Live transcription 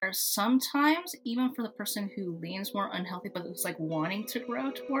where sometimes, even for the person who leans more unhealthy but is like wanting to grow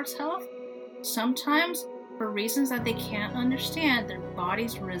towards health, sometimes for reasons that they can't understand, their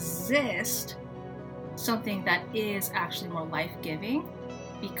bodies resist something that is actually more life-giving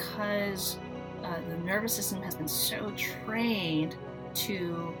because the nervous system has been so trained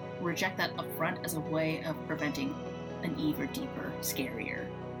to reject that upfront as a way of preventing an even deeper, scarier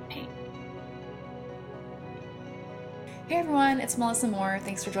pain. Hey everyone, it's Melissa Moore.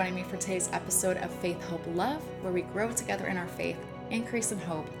 Thanks for joining me for today's episode of Faith, Hope, Love, where we grow together in our faith, increase in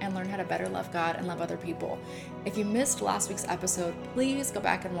hope, and learn how to better love God and love other people. If you missed last week's episode, please go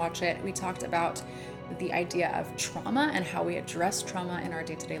back and watch it. We talked about the idea of trauma and how we address trauma in our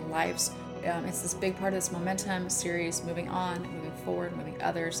day-to-day lives. It's this big part of this momentum series, moving on, moving forward, moving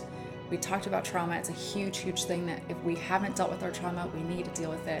others. We talked about trauma. It's a huge, huge thing that if we haven't dealt with our trauma, we need to deal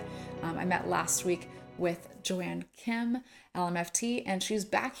with it. I met last week with Joanne Kim, LMFT, and she's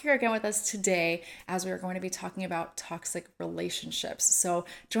back here again with us today as we are going to be talking about toxic relationships. So,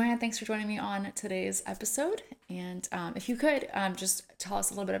 Joanne, thanks for joining me on today's episode. And if you could just tell us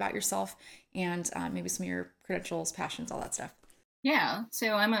a little bit about yourself and maybe some of your credentials, passions, all that stuff. Yeah,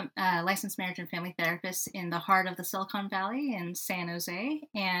 so I'm a licensed marriage and family therapist in the heart of the Silicon Valley in San Jose,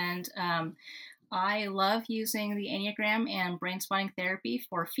 and I love using the Enneagram and brain spotting therapy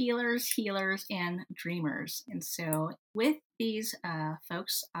for feelers, healers, and dreamers. And so, with these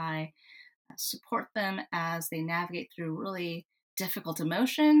folks, I support them as they navigate through really difficult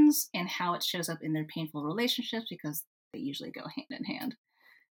emotions and how it shows up in their painful relationships because they usually go hand in hand.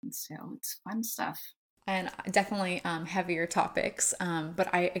 And so, it's fun stuff. And definitely heavier topics. But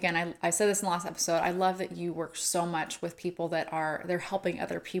I said this in the last episode. I love that you work so much with people they're helping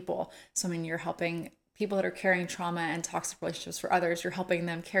other people. So I mean, you're helping people that are carrying trauma and toxic relationships for others. You're helping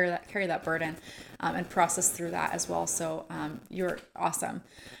them carry that burden and process through that as well. So you're awesome.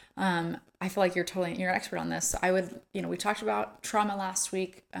 I feel like you're an expert on this. So we talked about trauma last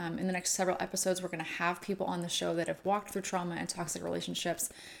week. In the next several episodes, we're going to have people on the show that have walked through trauma and toxic relationships.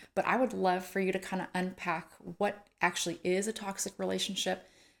 But I would love for you to kind of unpack what actually is a toxic relationship.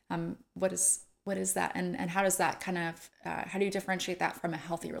 What is that, and how does that how do you differentiate that from a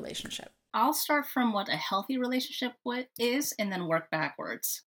healthy relationship? I'll start from what a healthy relationship is and then work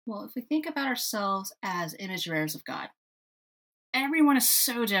backwards. Well, if we think about ourselves as image bearers of God, everyone is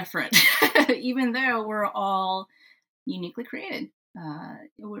so different, even though we're all uniquely created.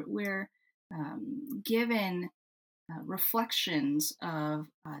 We're given reflections of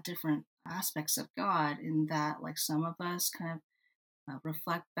different aspects of God, in that, like, some of us kind of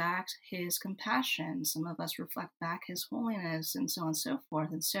reflect back His compassion, some of us reflect back His holiness, and so on and so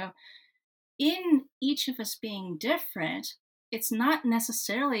forth. And so, in each of us being different, it's not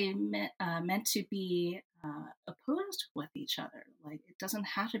necessarily meant to be opposed with each other. Like, it doesn't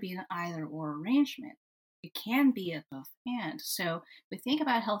have to be an either or arrangement. It can be a both and. So we think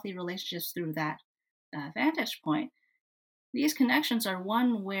about healthy relationships through that vantage point. These connections are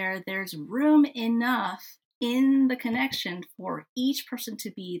one where there's room enough in the connection for each person to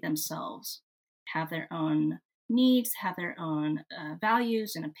be themselves, have their own needs, have their own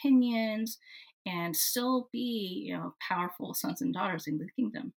values and opinions, and still be, powerful sons and daughters in the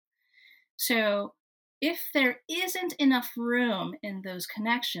kingdom. So if there isn't enough room in those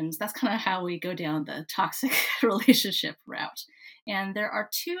connections, that's kind of how we go down the toxic relationship route. And there are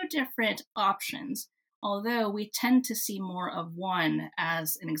two different options, although we tend to see more of one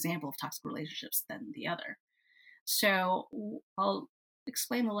as an example of toxic relationships than the other. So I'll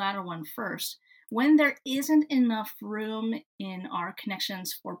explain the latter one first. When there isn't enough room in our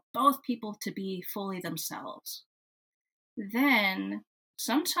connections for both people to be fully themselves, then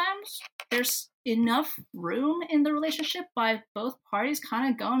sometimes there's enough room in the relationship by both parties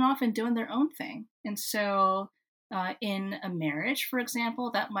kind of going off and doing their own thing. And so in a marriage, for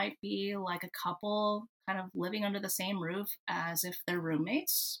example, that might be like a couple kind of living under the same roof as if they're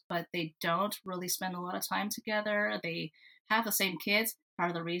roommates, but they don't really spend a lot of time together. They have the same kids. Part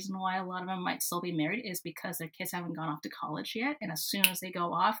of the reason why a lot of them might still be married is because their kids haven't gone off to college yet. And as soon as they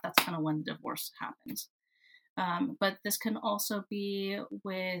go off, that's kind of when the divorce happens. But this can also be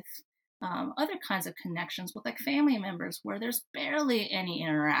with other kinds of connections with, like, family members, where there's barely any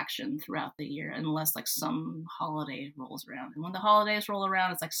interaction throughout the year unless, like, some holiday rolls around. And when the holidays roll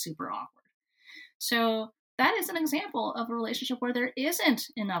around, it's like super awkward. So that is an example of a relationship where there isn't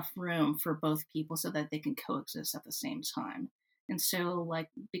enough room for both people so that they can coexist at the same time. And so, like,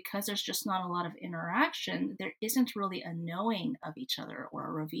 because there's just not a lot of interaction, there isn't really a knowing of each other or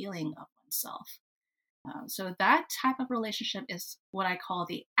a revealing of oneself. So that type of relationship is what I call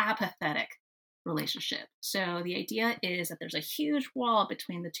the apathetic relationship. So the idea is that there's a huge wall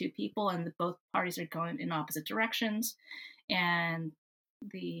between the two people and both parties are going in opposite directions. And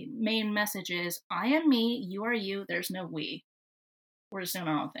the main message is, I am me, you are you, there's no we. We're just doing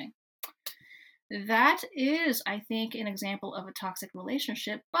our own thing. That is, I think, an example of a toxic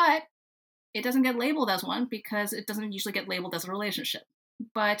relationship, but it doesn't get labeled as one because it doesn't usually get labeled as a relationship.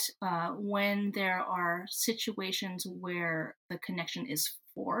 But when there are situations where the connection is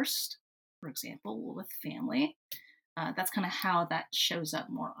forced, for example, with family, that's kind of how that shows up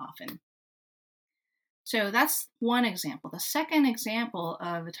more often. So that's one example. The second example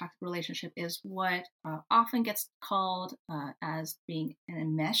of a toxic relationship is what often gets called as being an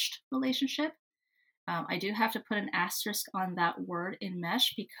enmeshed relationship. I do have to put an asterisk on that word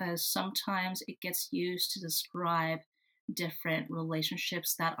enmesh because sometimes it gets used to describe different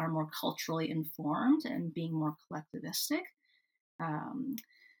relationships that are more culturally informed and being more collectivistic.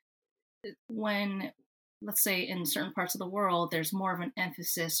 When, let's say, in certain parts of the world, there's more of an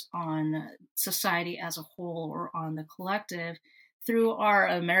emphasis on society as a whole or on the collective, through our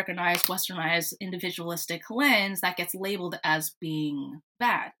Americanized, westernized, individualistic lens, that gets labeled as being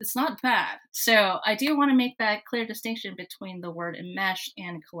bad. It's not bad. So I do want to make that clear distinction between the word enmeshed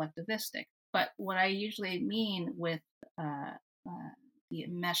and collectivistic. But what I usually mean with the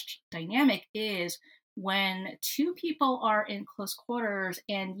enmeshed dynamic is when two people are in close quarters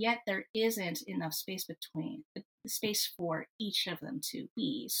and yet there isn't enough space between, space for each of them to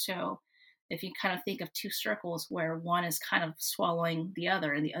be. So if you kind of think of two circles where one is kind of swallowing the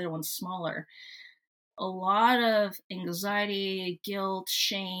other and the other one's smaller, a lot of anxiety, guilt,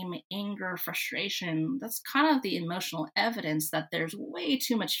 shame, anger, frustration, that's kind of the emotional evidence that there's way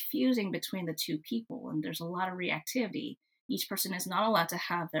too much fusing between the two people and there's a lot of reactivity. Each person is not allowed to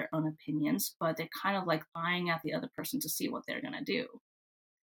have their own opinions, but they're kind of like eyeing at the other person to see what they're going to do.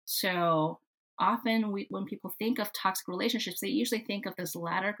 So often when people think of toxic relationships, they usually think of this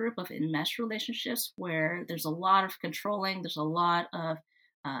latter group of enmeshed relationships where there's a lot of controlling, there's a lot of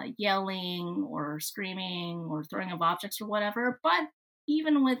yelling or screaming or throwing of objects or whatever. But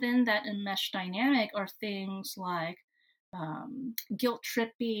even within that enmeshed dynamic are things like guilt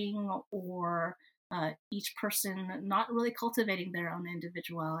tripping or each person not really cultivating their own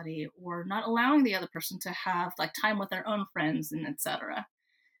individuality or not allowing the other person to have like time with their own friends and etc.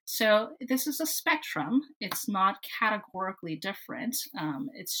 So this is a spectrum. It's not categorically different.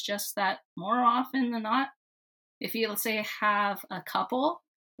 It's just that more often than not, if you, let's say, have a couple,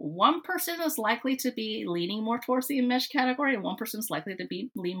 one person is likely to be leaning more towards the enmeshed category, and one person is likely to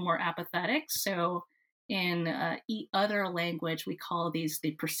be lean more apathetic. So in other language, we call these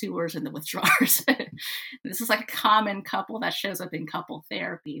the pursuers and the withdrawers. This is like a common couple that shows up in couple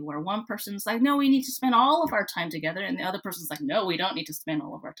therapy, where one person's like, no, we need to spend all of our time together, and the other person's like, no, we don't need to spend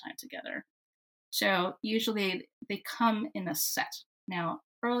all of our time together. So usually they come in a set. Now,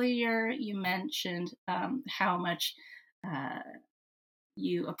 earlier you mentioned how much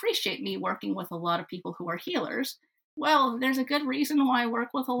you appreciate me working with a lot of people who are healers. Well, there's a good reason why I work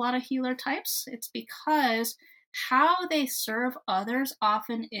with a lot of healer types. It's because how they serve others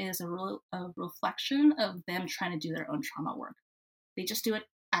often is a reflection of them trying to do their own trauma work. They just do it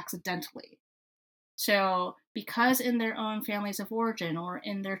accidentally. So, because in their own families of origin or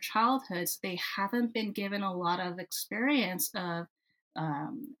in their childhoods, they haven't been given a lot of experience of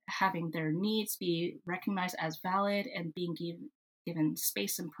having their needs be recognized as valid and being given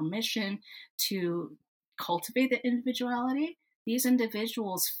space and permission to cultivate the individuality, these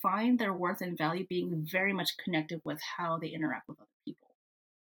individuals find their worth and value being very much connected with how they interact with other people.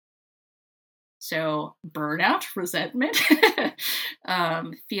 So burnout, resentment,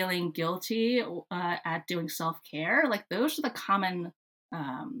 feeling guilty at doing self-care, like those are the common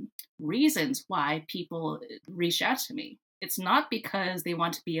reasons why people reach out to me. It's not because they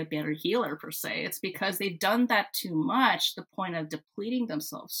want to be a better healer per se. It's because they've done that too much, the point of depleting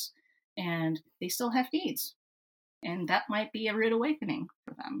themselves, and they still have needs. And that might be a rude awakening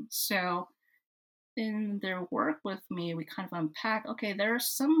for them. So in their work with me, we kind of unpack, okay, there are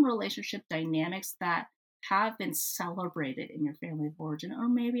some relationship dynamics that have been celebrated in your family of origin or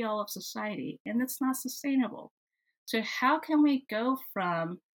maybe all of society, and it's not sustainable. So how can we go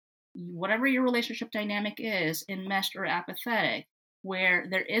from whatever your relationship dynamic is, enmeshed or apathetic, where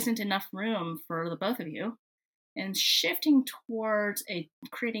there isn't enough room for the both of you, and shifting towards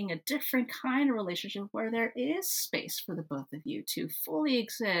creating a different kind of relationship where there is space for the both of you to fully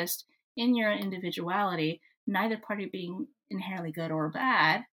exist in your individuality, neither party being inherently good or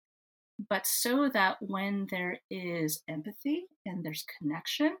bad, but so that when there is empathy and there's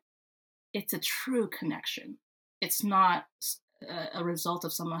connection, it's a true connection. It's not a result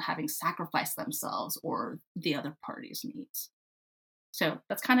of someone having sacrificed themselves or the other party's needs. So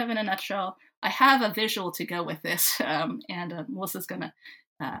that's kind of in a nutshell. I have a visual to go with this, and Melissa's going to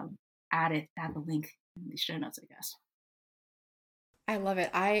add the link in the show notes, I guess. I love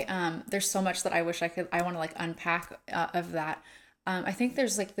it. There's so much that I wish I want to like unpack of that. I think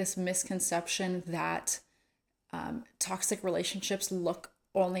there's like this misconception that toxic relationships look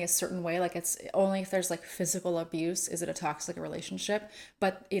only a certain way. Like it's only if there's like physical abuse is it a toxic relationship.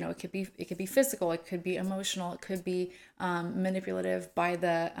 But you know, it could be physical, it could be emotional, it could be manipulative by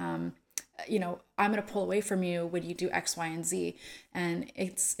the you know, I'm going to pull away from you when you do X, Y, and Z. And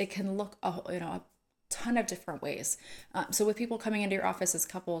it can look a ton of different ways. So with people coming into your office as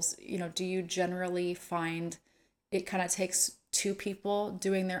couples, you know, do you generally find it kind of takes two people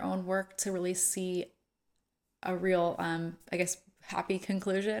doing their own work to really see a real, I guess, happy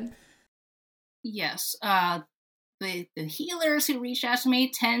conclusion? Yes. The healers who reach out to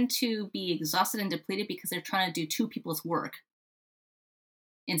me tend to be exhausted and depleted because they're trying to do two people's work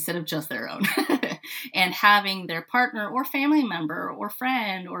instead of just their own. And having their partner or family member or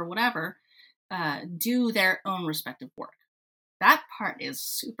friend or whatever do their own respective work. That part is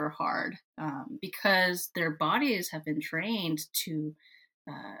super hard because their bodies have been trained to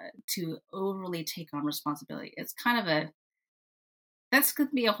overly take on responsibility. It's kind of that's going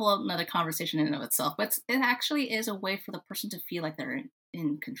to be a whole another conversation in and of itself, but it actually is a way for the person to feel like they're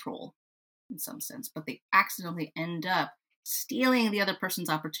in control in some sense, but they accidentally end up stealing the other person's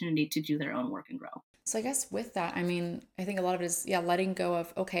opportunity to do their own work and grow. So I guess with that, I mean, I think a lot of it is, letting go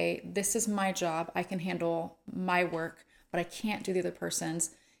of, okay, this is my job. I can handle my work, but I can't do the other person's.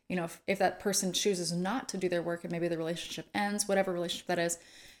 You know, if that person chooses not to do their work and maybe the relationship ends, whatever relationship that is,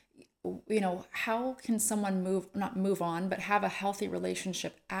 you know, how can someone not move on, but have a healthy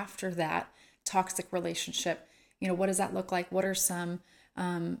relationship after that toxic relationship? You know, what does that look like? What are some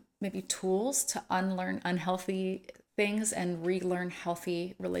maybe tools to unlearn unhealthy things and relearn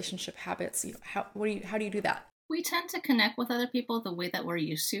healthy relationship habits? You know, how do you do that? We tend to connect with other people the way that we're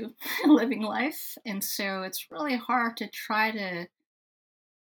used to living life. And so it's really hard to try to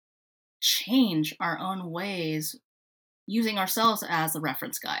change our own ways using ourselves as a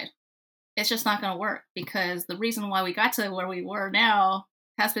reference guide. It's just not going to work because the reason why we got to where we were now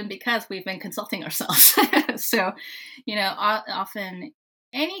has been because we've been consulting ourselves. So, you know, often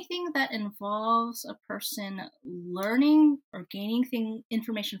anything that involves a person learning or gaining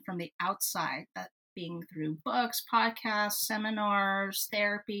information from the outside, that being through books, podcasts, seminars,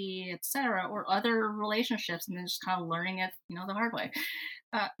 therapy, etc., or other relationships, and then just kind of learning it, you know, the hard way.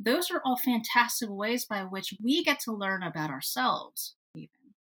 Those are all fantastic ways by which we get to learn about ourselves, even.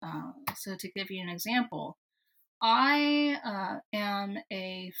 So to give you an example, I am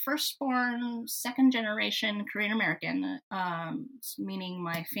a firstborn, second generation Korean American, meaning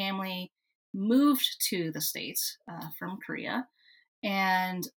my family moved to the States from Korea.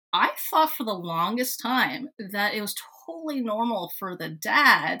 And I thought for the longest time that it was totally normal for the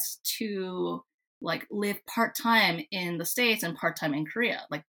dads to like live part-time in the States and part-time in Korea.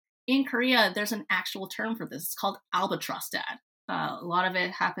 Like in Korea, there's an actual term for this. It's called albatross dad. A lot of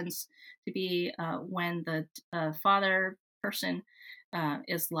it happens to be when the father person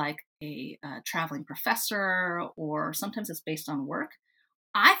is like a traveling professor, or sometimes it's based on work.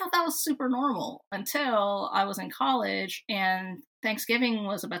 I thought that was super normal until I was in college and Thanksgiving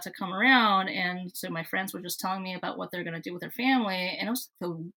was about to come around. And so my friends were just telling me about what they're going to do with their family. And it was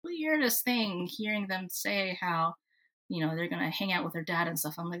the weirdest thing hearing them say how, you know, they're going to hang out with their dad and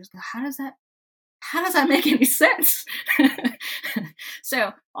stuff. I'm like, how does that make any sense?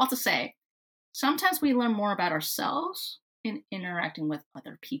 So all to say, sometimes we learn more about ourselves in interacting with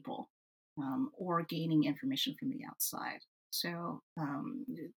other people or gaining information from the outside. So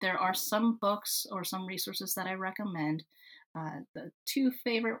there are some books or some resources that I recommend. The two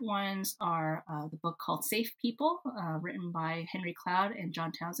favorite ones are the book called Safe People, written by Henry Cloud and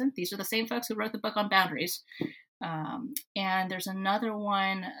John Townsend. These are the same folks who wrote the book on boundaries. And there's another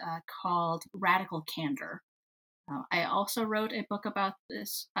one called Radical Candor. I also wrote a book about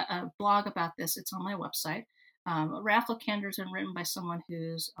this, a blog about this. It's on my website. Radical Candor has been written by someone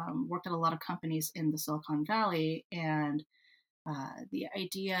who's worked at a lot of companies in the Silicon Valley. And the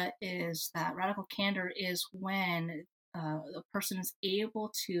idea is that radical candor is when the person is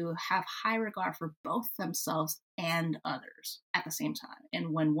able to have high regard for both themselves and others at the same time.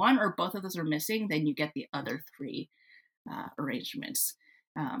 And when one or both of those are missing, then you get the other three arrangements.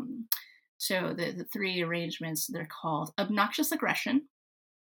 So the three arrangements, they're called obnoxious aggression,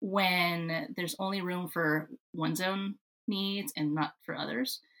 when there's only room for one's own needs and not for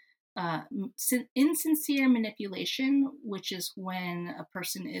others. insincere manipulation, which is when a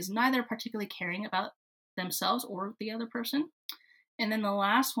person is neither particularly caring about themselves or the other person. And then the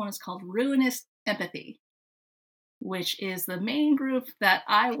last one is called ruinous empathy, which is the main group that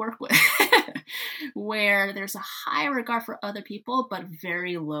I work with, where there's a high regard for other people, but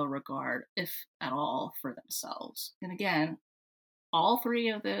very low regard, if at all, for themselves. And again, all three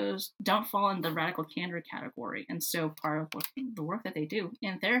of those don't fall in the radical candor category. And so part of the work that they do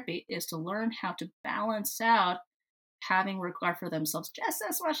in therapy is to learn how to balance out having regard for themselves just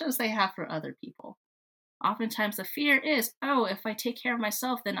as much as they have for other people. Oftentimes the fear is, oh, if I take care of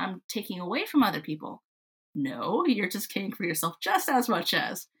myself, then I'm taking away from other people. No, you're just caring for yourself just as much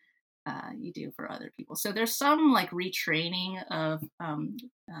as you do for other people. So there's some like retraining of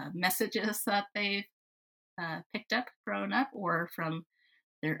messages that they've picked up growing up or from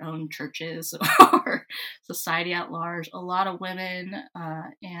their own churches or society at large. A lot of women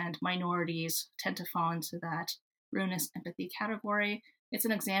and minorities tend to fall into that ruinous empathy category. It's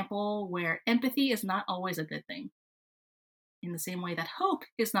an example where empathy is not always a good thing, in the same way that hope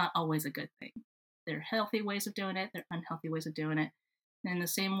is not always a good thing. There are healthy ways of doing it, there are unhealthy ways of doing it. And in the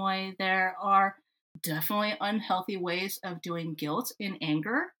same way, there are definitely unhealthy ways of doing guilt and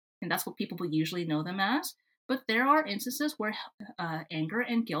anger, and that's what people usually know them as. But there are instances where anger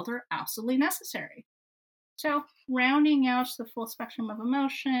and guilt are absolutely necessary. So rounding out the full spectrum of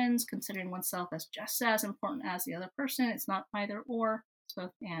emotions, considering oneself as just as important as the other person, it's not either or, it's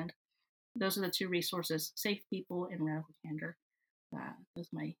both and. Those are the two resources, Safe People and Radical Candor. Those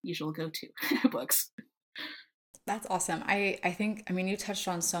are my usual go-to books. That's awesome. I think, I mean, you touched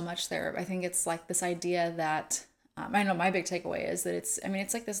on so much there. I think it's like this idea that, I know my big takeaway is that it's, I mean,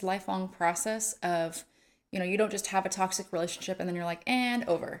 it's like this lifelong process of, you don't just have a toxic relationship and then you're like, and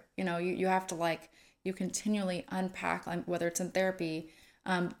over. You have to like, you continually unpack, like, whether it's in therapy,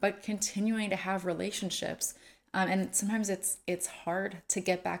 but continuing to have relationships. And sometimes it's hard to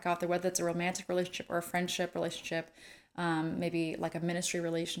get back out there, whether it's a romantic relationship or a friendship relationship, maybe like a ministry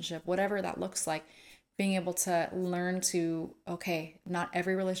relationship, whatever that looks like. Being able to learn to, okay, not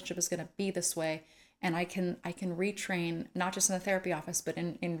every relationship is going to be this way, and I can retrain, not just in the therapy office but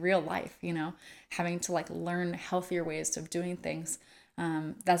in real life, having to like learn healthier ways of doing things.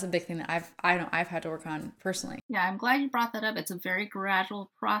 That's a big thing that I've had to work on personally. Yeah, I'm glad you brought that up. It's a very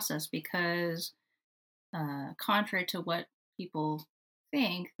gradual process because contrary to what people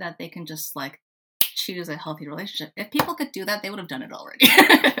think, that they can just like choose a healthy relationship. If people could do that, they would have done it already.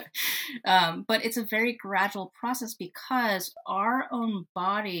 But it's a very gradual process because our own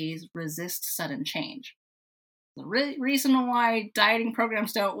bodies resist sudden change. The reason why dieting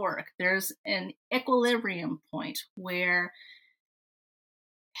programs don't work, there's an equilibrium point where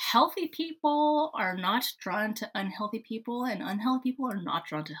healthy people are not drawn to unhealthy people, and unhealthy people are not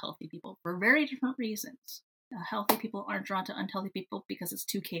drawn to healthy people for very different reasons. Healthy people aren't drawn to unhealthy people because it's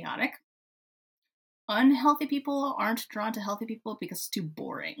too chaotic. Unhealthy people aren't drawn to healthy people because it's too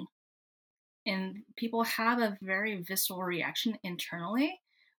boring. And people have a very visceral reaction internally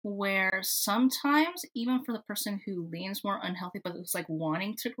where sometimes, even for the person who leans more unhealthy but is like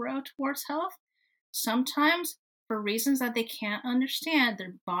wanting to grow towards health, sometimes for reasons that they can't understand,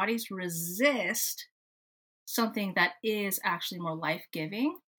 their bodies resist something that is actually more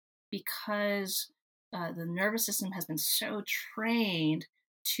life-giving because the nervous system has been so trained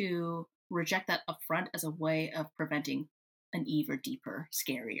to reject that upfront as a way of preventing an even deeper,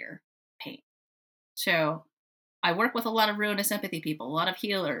 scarier pain. So I work with a lot of ruinous empathy people, a lot of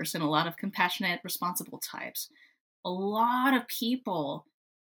healers, and a lot of compassionate, responsible types. A lot of people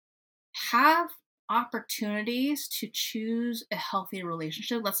have opportunities to choose a healthy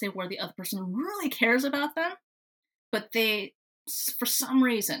relationship, let's say where the other person really cares about them, but they, for some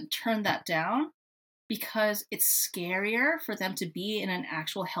reason, turn that down because it's scarier for them to be in an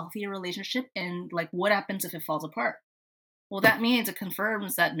actual healthy relationship. And like, what happens if it falls apart? Well, that means it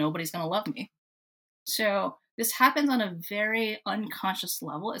confirms that nobody's going to love me. So this happens on a very unconscious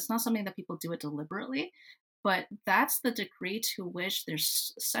level. It's not something that people do it deliberately, but that's the degree to which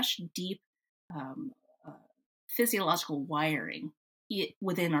there's such deep physiological wiring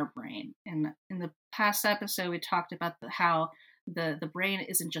within our brain. And in the past episode, we talked about how the brain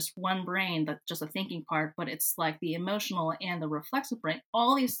isn't just one brain, but just a thinking part, but it's like the emotional and the reflexive brain.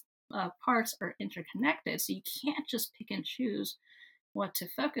 All these parts are interconnected, so you can't just pick and choose what to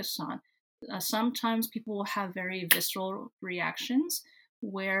focus on. Sometimes people will have very visceral reactions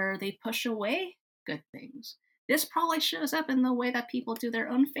where they push away good things. this probably shows up in the way that people do their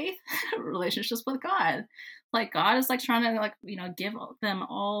own faith relationships with God. Like God is like trying to give them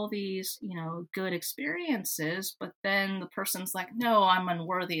all these, good experiences, but then the person's like, no, I'm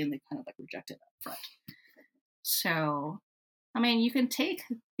unworthy, and they kind of like reject it up front. So, I mean, you can take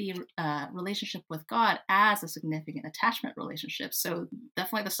the relationship with God as a significant attachment relationship. So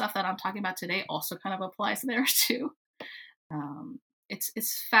definitely the stuff that I'm talking about today also kind of applies there too.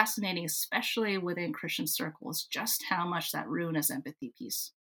 It's fascinating, especially within Christian circles, just how much that ruinous empathy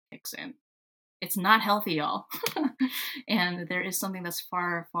piece kicks in. It's not healthy, y'all. And there is something that's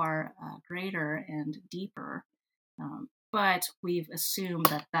far, far greater and deeper. But we've assumed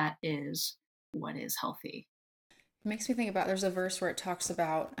that that is what is healthy. It makes me think about, there's a verse where it talks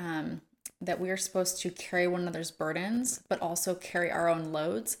about that we are supposed to carry one another's burdens, but also carry our own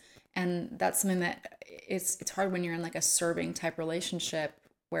loads. And that's something that it's hard when you're in like a serving type relationship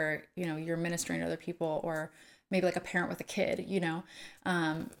where, you're ministering to other people, or maybe like a parent with a kid,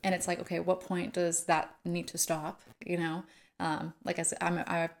 and it's like, okay, what point does that need to stop? Like I said,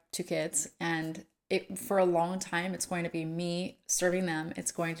 I have 2 kids, and for a long time, it's going to be me serving them.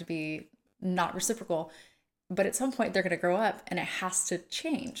 It's going to be not reciprocal, but at some point they're going to grow up and it has to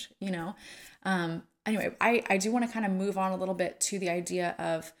change, Anyway, I do want to kind of move on a little bit to the idea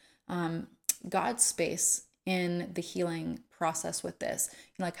of God's space in the healing process with this.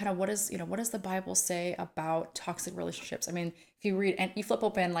 Like kind of what does the Bible say about toxic relationships? I mean, if you read and you flip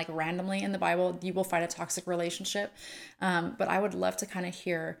open like randomly in the Bible, you will find a toxic relationship. But I would love to kind of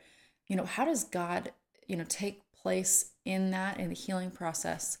hear, how does God, take place in the healing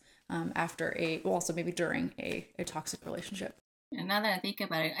process after also maybe during a toxic relationship? And now that I think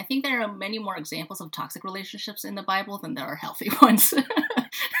about it, I think there are many more examples of toxic relationships in the Bible than there are healthy ones.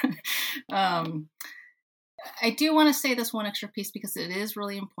 I do want to say this one extra piece because it is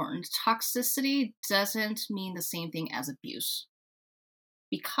really important. Toxicity doesn't mean the same thing as abuse,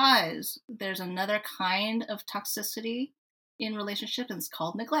 because there's another kind of toxicity in relationships, and it's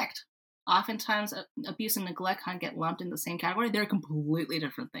called neglect. Oftentimes, abuse and neglect kind of get lumped in the same category. They're completely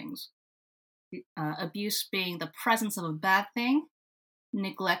different things. Abuse being the presence of a bad thing,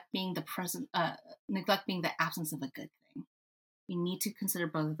 neglect being the absence of a good thing. You need to consider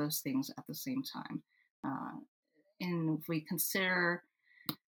both of those things at the same time. And if we consider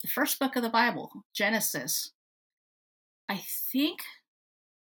the first book of the Bible, Genesis, I think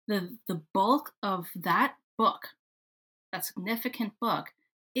the bulk of that book, that significant book,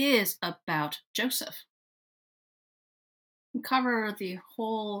 is about Joseph. We cover the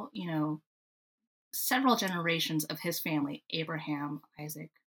whole, several generations of his family: Abraham,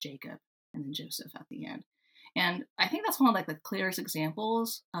 Isaac, Jacob, and then Joseph at the end. And I think that's one of like the clearest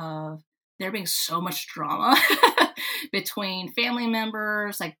examples of there being so much drama between family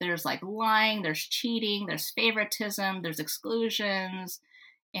members. Like there's like lying, there's cheating, there's favoritism, there's exclusions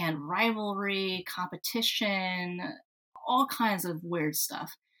and rivalry, competition, all kinds of weird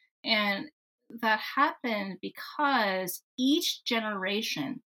stuff. And that happened because each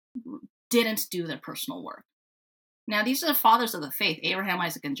generation didn't do their personal work. Now, these are the fathers of the faith: Abraham,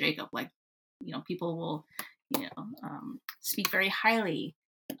 Isaac, and Jacob. Like, people will, speak very highly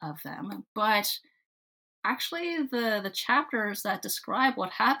of them. But actually, the chapters that describe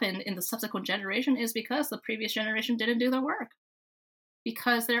what happened in the subsequent generation is because the previous generation didn't do their work.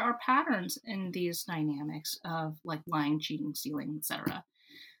 Because there are patterns in these dynamics of like lying, cheating, stealing, etc.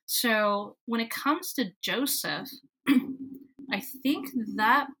 So when it comes to Joseph, I think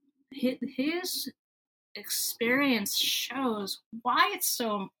that his experience shows why it's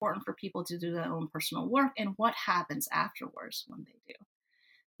so important for people to do their own personal work and what happens afterwards when they do.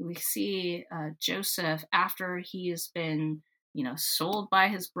 We see Joseph, after he has been, sold by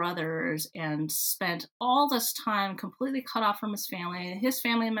his brothers and spent all this time completely cut off from his family. His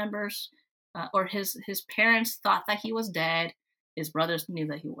family members or his parents thought that he was dead. His brothers knew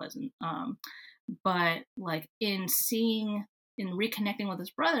that he wasn't. But like in reconnecting with his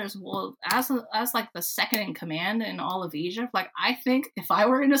brothers, well, as like the second in command in all of Egypt, like I think if I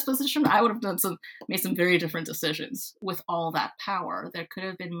were in this position, I would have made some very different decisions with all that power. There could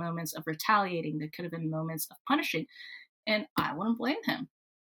have been moments of retaliating. There could have been moments of punishing, and I wouldn't blame him.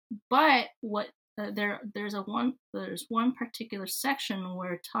 But what there's one particular section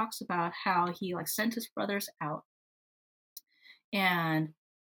where it talks about how he like sent his brothers out, and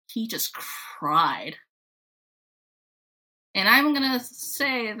he just cried. And I'm going to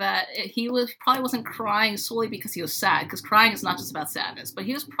say that he probably wasn't crying solely because he was sad, because crying is not just about sadness, but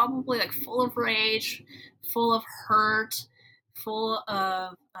he was probably like full of rage, full of hurt, full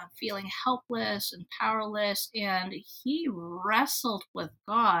of feeling helpless and powerless. And he wrestled with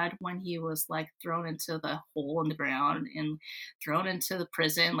God when he was like thrown into the hole in the ground and thrown into the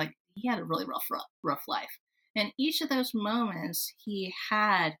prison. Like he had a really rough life. And each of those moments he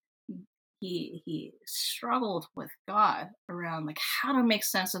struggled with God around like how to make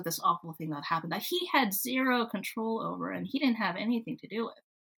sense of this awful thing that happened that he had zero control over and he didn't have anything to do with.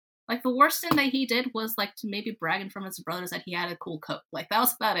 Like the worst thing that he did was like to maybe bragging from his brothers that he had a cool coat. Like that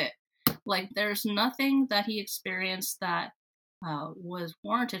was about it. Like there's nothing that he experienced that was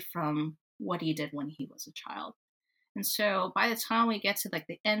warranted from what he did when he was a child. And so by the time we get to like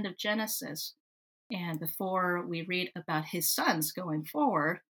the end of Genesis and before we read about his sons going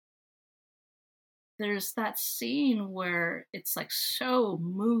forward, there's that scene where it's like so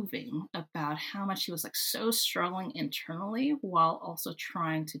moving about how much he was like so struggling internally while also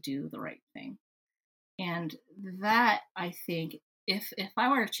trying to do the right thing. And that, I think, if I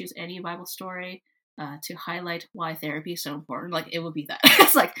were to choose any Bible story to highlight why therapy is so important, like it would be that.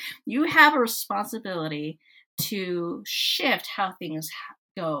 It's like you have a responsibility to shift how things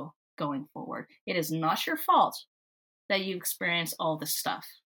go going forward. It is not your fault that you experience all this stuff,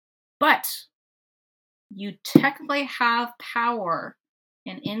 but you technically have power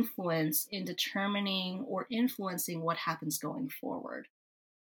and influence in determining or influencing what happens going forward.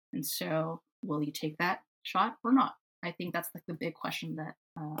 And so, will you take that shot or not? I think that's like the big question that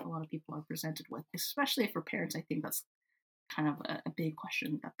a lot of people are presented with, especially for parents. I think that's kind of a big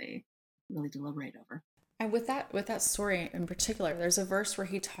question that they really deliberate over. And with that story in particular, there's a verse where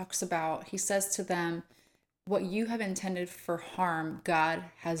he says to them, what you have intended for harm, God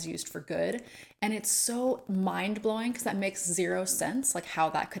has used for good. And it's so mind blowing because that makes zero sense, like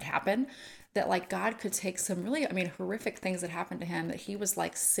how that could happen. That like God could take some really, I mean, horrific things that happened to him that he was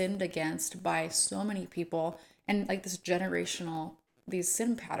like sinned against by so many people, and like this generational, these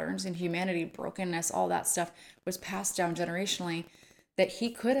sin patterns in humanity, brokenness, all that stuff was passed down generationally. That he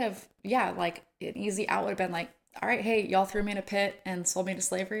could have, yeah, like an easy out would have been like, all right, hey, y'all threw me in a pit and sold me to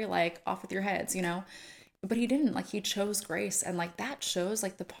slavery, like off with your heads, you know? But he didn't. Like he chose grace, and like that shows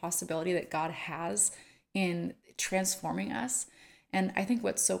like the possibility that God has in transforming us. And I think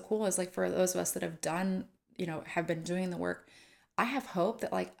what's so cool is like for those of us that have done, you know, have been doing the work, I have hope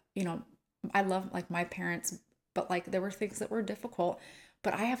that like, you know, I love like my parents, but like there were things that were difficult,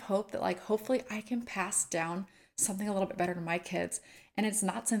 but I have hope that like hopefully I can pass down something a little bit better to my kids. And it's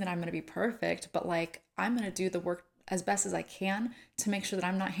not saying that I'm going to be perfect, but like I'm going to do the work as best as I can to make sure that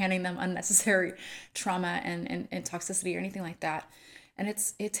I'm not handing them unnecessary trauma and toxicity or anything like that. And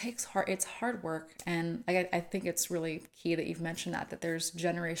it's hard work. And I think it's really key that you've mentioned that there's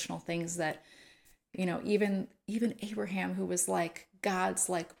generational things that, you know, even Abraham, who was like God's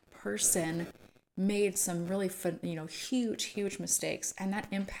like person, made some really you know, huge mistakes, and that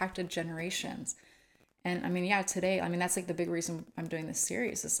impacted generations. And I mean, yeah, today, I mean, that's like the big reason I'm doing this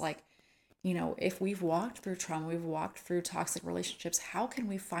series is like, you know, if we've walked through trauma, we've walked through toxic relationships, how can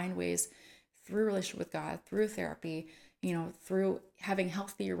we find ways through relationship with God, through therapy, you know, through having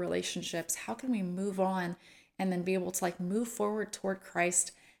healthier relationships, how can we move on and then be able to like move forward toward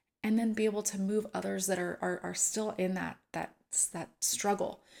Christ, and then be able to move others that are still in that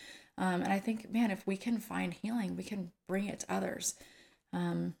struggle. And I think, man, if we can find healing, we can bring it to others.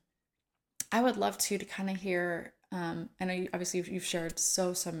 Um, I would love to kind of hear. I know obviously you've shared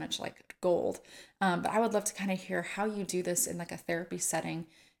so much like gold, but I would love to kind of hear how you do this in like a therapy setting.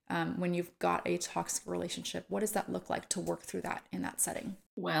 When you've got a toxic relationship, what does that look like to work through that in that setting?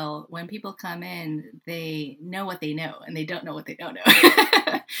 Well, when people come in, they know what they know and they don't know what they don't know.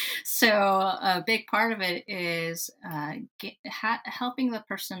 So a big part of it is helping the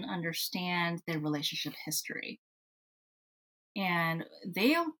person understand their relationship history. And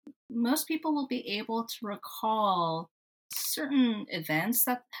most people will be able to recall certain events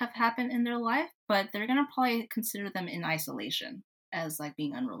that have happened in their life, but they're going to probably consider them in isolation as like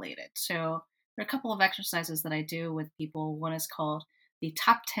being unrelated. So there are a couple of exercises that I do with people. One is called the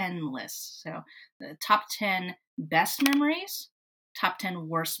top 10 list. So the top 10 best memories, top 10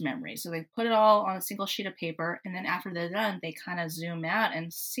 worst memories. So they put it all on a single sheet of paper, and then after they're done, they kind of zoom out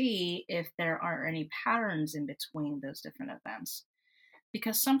and see if there are any patterns in between those different events.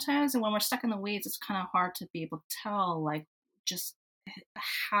 Because sometimes when we're stuck in the weeds, it's kind of hard to be able to tell like just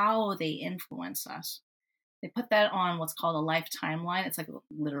how they influence us. They put that on what's called a life timeline. It's like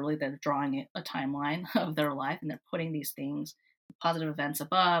literally they're drawing a timeline of their life, and they're putting these things, the positive events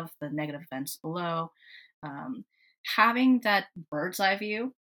above, the negative events below. Having that bird's eye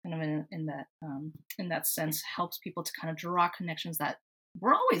view, kind of in that sense, helps people to kind of draw connections that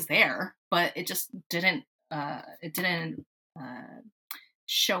were always there, but it just didn't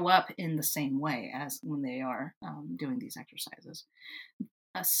show up in the same way as when they are doing these exercises.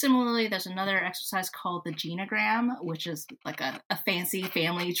 Similarly, there's another exercise called the genogram, which is like a fancy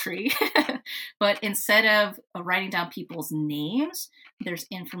family tree. But instead of writing down people's names, there's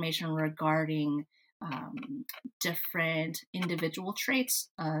information regarding different individual traits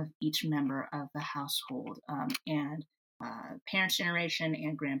of each member of the household, and parents' generation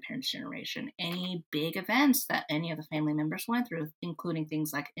and grandparents' generation. Any big events that any of the family members went through, including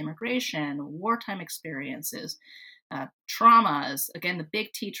things like immigration, wartime experiences, traumas, again, the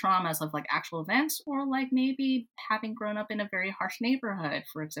big T traumas of like actual events, or like maybe having grown up in a very harsh neighborhood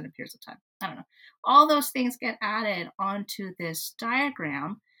for extended periods of time. I don't know. All those things get added onto this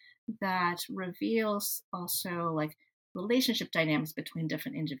diagram that reveals also like relationship dynamics between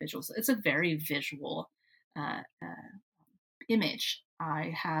different individuals. It's a very visual image.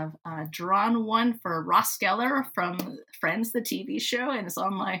 I have drawn one for Ross Geller from Friends, the TV show, and it's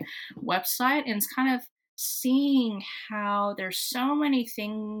on my website. And it's kind of seeing how there's so many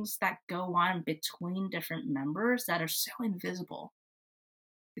things that go on between different members that are so invisible.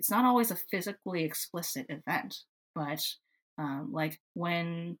 It's not always a physically explicit event, but like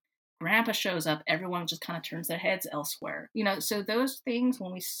when grandpa shows up, everyone just kind of turns their heads elsewhere. So those things,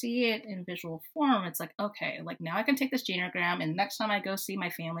 when we see it in visual form, it's like, okay, like now I can take this genogram, and next time I go see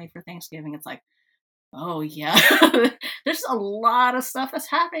my family for Thanksgiving, it's like, oh yeah, there's a lot of stuff that's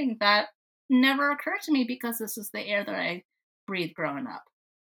happening that never occurred to me because this is the air that I breathed growing up.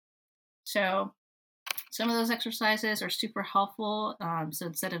 So some of those exercises are super helpful. So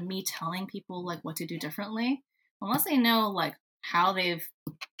instead of me telling people like what to do differently, unless they know like how they've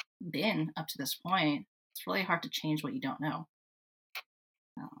been up to this point, it's really hard to change what you don't know.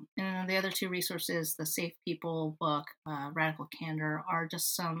 And then the other two resources, the Safe People book, Radical Candor, are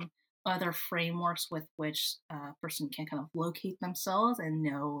just some other frameworks with which a person can kind of locate themselves and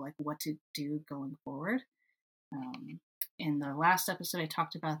know like what to do going forward. In the last episode, I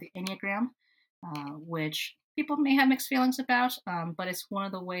talked about the Enneagram, which people may have mixed feelings about, but it's one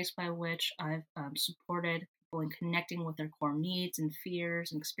of the ways by which I've supported people in connecting with their core needs and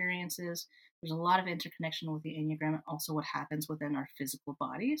fears and experiences. There's a lot of interconnection with the Enneagram, and also what happens within our physical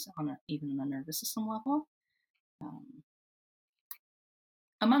bodies, even on a nervous system level.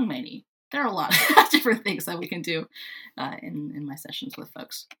 Among many. There are a lot of different things that we can do in my sessions with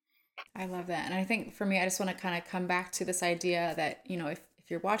folks. I love that. And I think for me, I just want to kind of come back to this idea that, if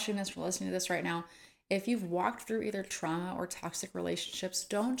you're watching this or listening to this right now, if you've walked through either trauma or toxic relationships,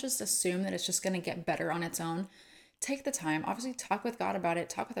 don't just assume that it's just going to get better on its own. Take the time, obviously talk with God about it,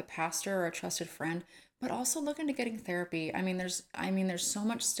 talk with a pastor or a trusted friend, but also look into getting therapy. There's so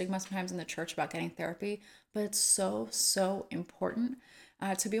much stigma sometimes in the church about getting therapy, but it's so important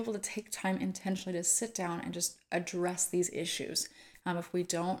to be able to take time intentionally to sit down and just address these issues. If we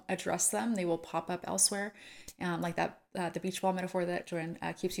don't address them, they will pop up elsewhere, like that the beach ball metaphor that Joanne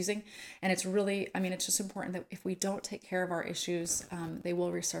keeps using. And it's really, it's just important that if we don't take care of our issues, they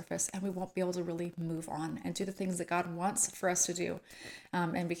will resurface, and we won't be able to really move on and do the things that God wants for us to do,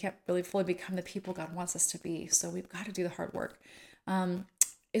 and we can't really fully become the people God wants us to be. So we've got to do the hard work.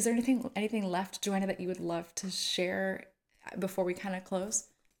 Is there anything left, Joanna, that you would love to share before we kind of close?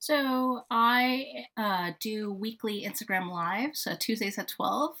 So I do weekly Instagram lives, Tuesdays at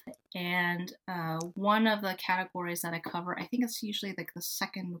 12, and one of the categories that I cover, I think it's usually like the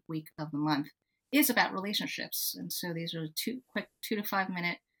second week of the month, is about relationships. And so these are quick 2 to 5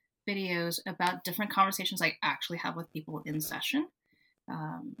 minute videos about different conversations I actually have with people in session.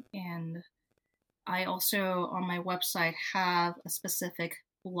 And I also, on my website, have a specific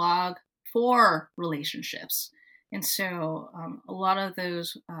blog for relationships. And so a lot of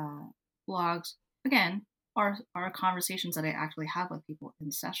those blogs, again, are conversations that I actually have with people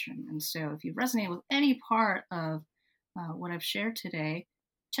in session. And so if you resonate with any part of what I've shared today,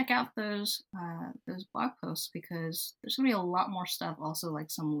 check out those blog posts, because there's going to be a lot more stuff, also like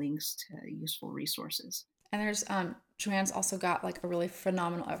some links to useful resources. And there's Joanne's also got like a really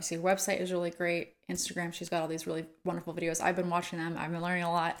phenomenal, obviously her website is really great. Instagram, she's got all these really wonderful videos. I've been watching them. I've been learning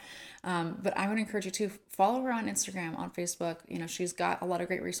a lot. But I would encourage you to follow her on Instagram, on Facebook. She's got a lot of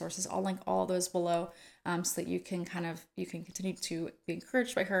great resources. I'll link all of those below, so that you can continue to be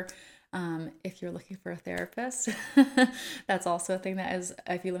encouraged by her. If you're looking for a therapist, that's also a thing that is,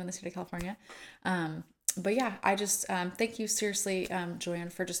 if you live in the state of California. But yeah, I just thank you seriously, Joanne,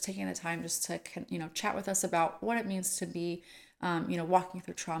 for just taking the time just to chat with us about what it means to be walking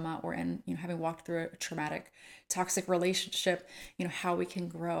through trauma, or having walked through a traumatic, toxic relationship, how we can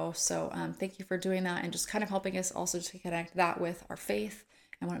grow. So thank you for doing that, and just kind of helping us also to connect that with our faith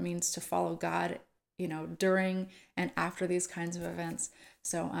and what it means to follow God, during and after these kinds of events.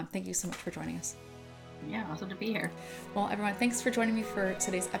 So thank you so much for joining us. Yeah, awesome to be here. Well, everyone, thanks for joining me for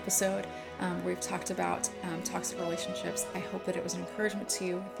today's episode. We've talked about toxic relationships. I hope that it was an encouragement to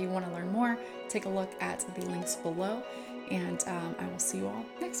you. If you want to learn more, take a look at the links below, and I will see you all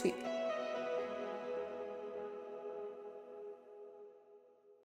next week.